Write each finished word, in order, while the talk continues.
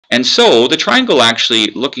And so the triangle actually,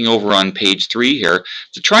 looking over on page 3 here,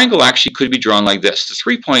 the triangle actually could be drawn like this. The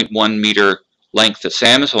 3.1 meter length that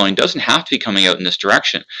Sam is holding doesn't have to be coming out in this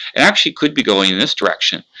direction. It actually could be going in this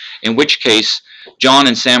direction, in which case John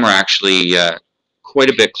and Sam are actually quite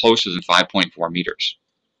a bit closer than 5.4 meters.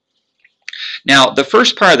 Now, the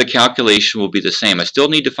first part of the calculation will be the same. I still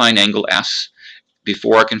need to find angle S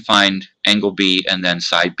before I can find angle B and then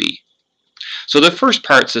side B. So the first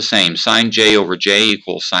part's the same. Sine J over J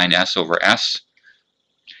equals sine S over S.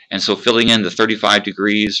 And so filling in the 35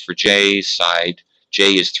 degrees for J, side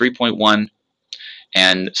J is 3.1,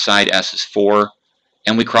 and side S is 4.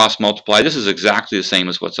 And we cross multiply. This is exactly the same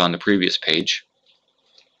as what's on the previous page.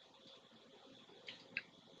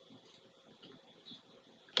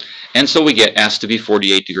 And so we get S to be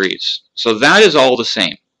 48 degrees. So that is all the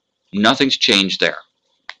same. Nothing's changed there.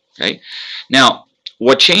 Okay. Now,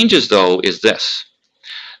 what changes, though, is this.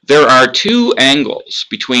 There are two angles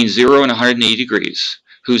between 0 and 180 degrees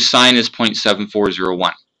whose sine is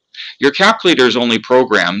 0.7401. Your calculator is only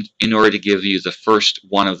programmed in order to give you the first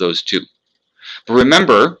one of those two. But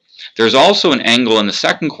remember, there's also an angle in the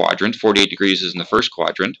second quadrant, 48 degrees is in the first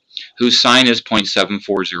quadrant, whose sine is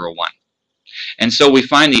 0.7401. And so we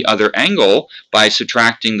find the other angle by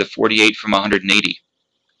subtracting the 48 from 180.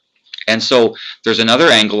 And so there's another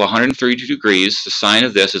angle, 132 degrees. The sine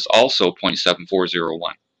of this is also 0.7401.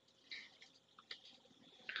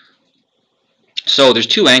 So there's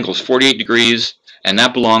two angles, 48 degrees, and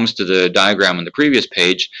that belongs to the diagram on the previous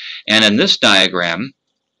page. And in this diagram,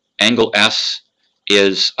 angle S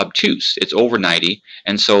is obtuse. It's over 90,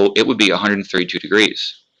 and so it would be 132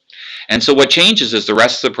 degrees. And so what changes is the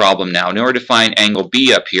rest of the problem now. In order to find angle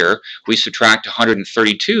B up here, we subtract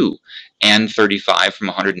 132 and 35 from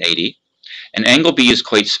 180. And angle B is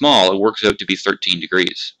quite small. It works out to be 13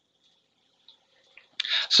 degrees.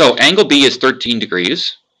 So angle B is 13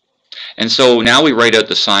 degrees. And so now we write out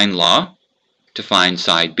the sine law to find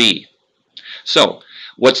side B. So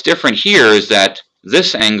what's different here is that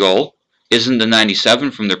this angle isn't the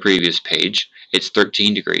 97 from the previous page. It's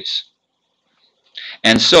 13 degrees.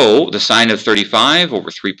 And so the sine of 35 over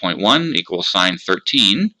 3.1 equals sine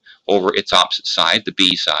 13 over its opposite side, the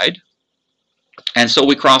B side. And so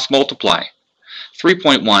we cross multiply.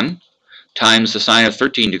 3.1 times the sine of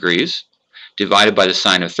 13 degrees divided by the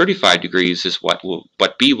sine of 35 degrees is what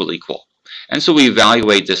B will equal. And so we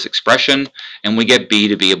evaluate this expression, and we get B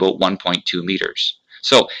to be about 1.2 meters.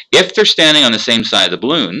 So if they're standing on the same side of the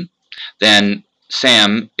balloon, then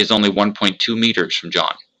Sam is only 1.2 meters from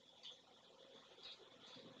John.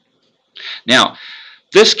 Now,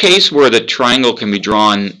 this case where the triangle can be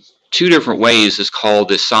drawn two different ways is called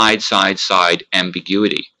the side-side-side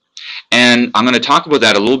ambiguity. And I'm going to talk about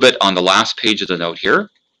that a little bit on the last page of the note here.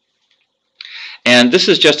 And this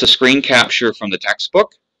is just a screen capture from the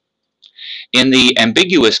textbook. In the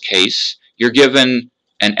ambiguous case, you're given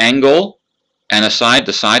an angle and a side,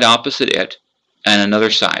 the side opposite it, and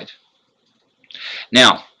another side.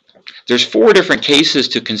 Now, there's four different cases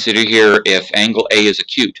to consider here if angle A is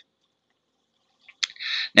acute.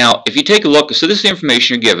 Now, if you take a look, so this is the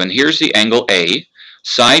information you're given. Here's the angle A,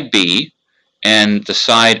 side B, and the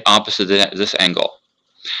side opposite this angle.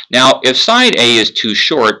 Now, if side A is too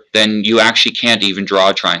short, then you actually can't even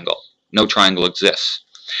draw a triangle. No triangle exists.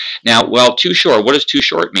 Now, well, too short, what does too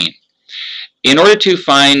short mean? In order to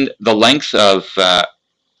find the length of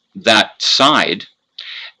that side,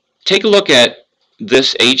 take a look at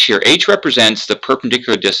this H here. H represents the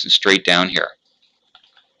perpendicular distance straight down here.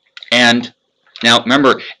 And now,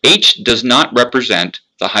 remember, H does not represent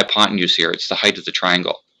the hypotenuse here. It's the height of the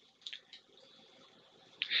triangle.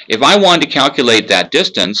 If I wanted to calculate that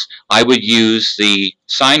distance, I would use the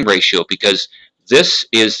sine ratio because this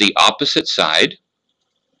is the opposite side,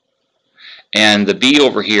 and the B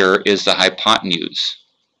over here is the hypotenuse.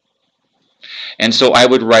 And so I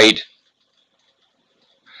would write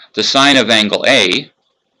the sine of angle A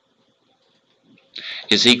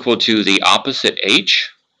is equal to the opposite H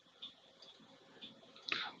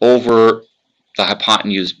over the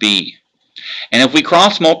hypotenuse B. And if we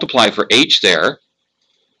cross multiply for H there,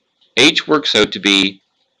 H works out to be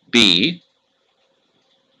B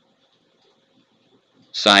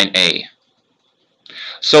sine A.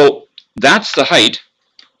 So that's the height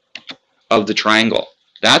of the triangle.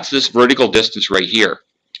 That's this vertical distance right here.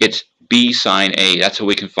 It's B sine A. That's how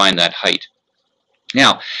we can find that height.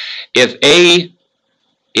 Now, if A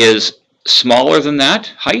is smaller than that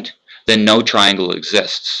height, then no triangle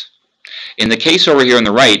exists. In the case over here on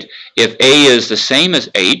the right, if A is the same as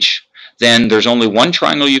H, then there's only one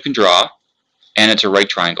triangle you can draw, and it's a right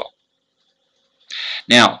triangle.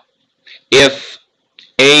 Now, if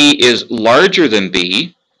A is larger than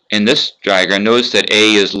B, in this diagram, notice that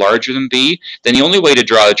A is larger than B, then the only way to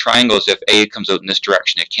draw a triangle is if A comes out in this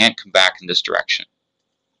direction. It can't come back in this direction.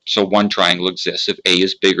 So one triangle exists if A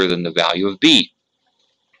is bigger than the value of B.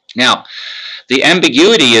 Now, the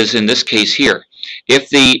ambiguity is in this case here. If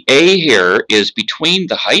the A here is between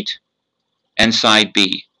the height and side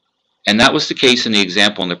B, and that was the case in the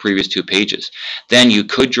example in the previous 2 pages, then you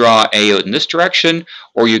could draw A out in this direction,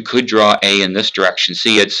 or you could draw A in this direction.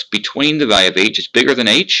 See, it's between the value of H. It's bigger than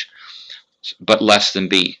H, but less than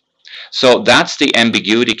B. So that's the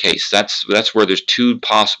ambiguity case. That's where there's 2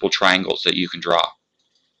 possible triangles that you can draw.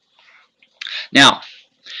 Now,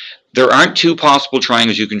 there aren't 2 possible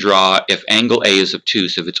triangles you can draw if angle A is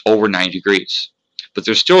obtuse, if it's over 90 degrees. But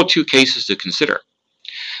there's still 2 cases to consider.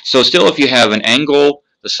 So still, if you have an angle,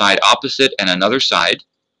 the side opposite, and another side,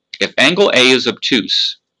 if angle A is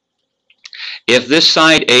obtuse, if this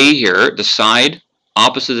side A here, the side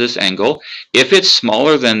opposite this angle, if it's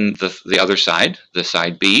smaller than the other side, the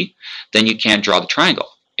side B, then you can't draw the triangle.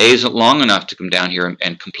 A isn't long enough to come down here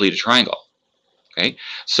and complete a triangle. Okay,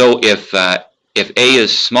 so if A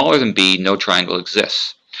is smaller than B, no triangle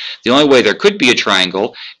exists. The only way there could be a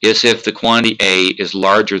triangle is if the quantity A is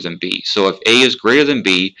larger than B. So if A is greater than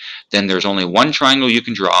B, then there's only one triangle you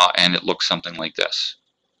can draw, and it looks something like this.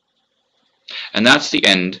 And that's the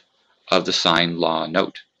end of the sine law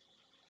note.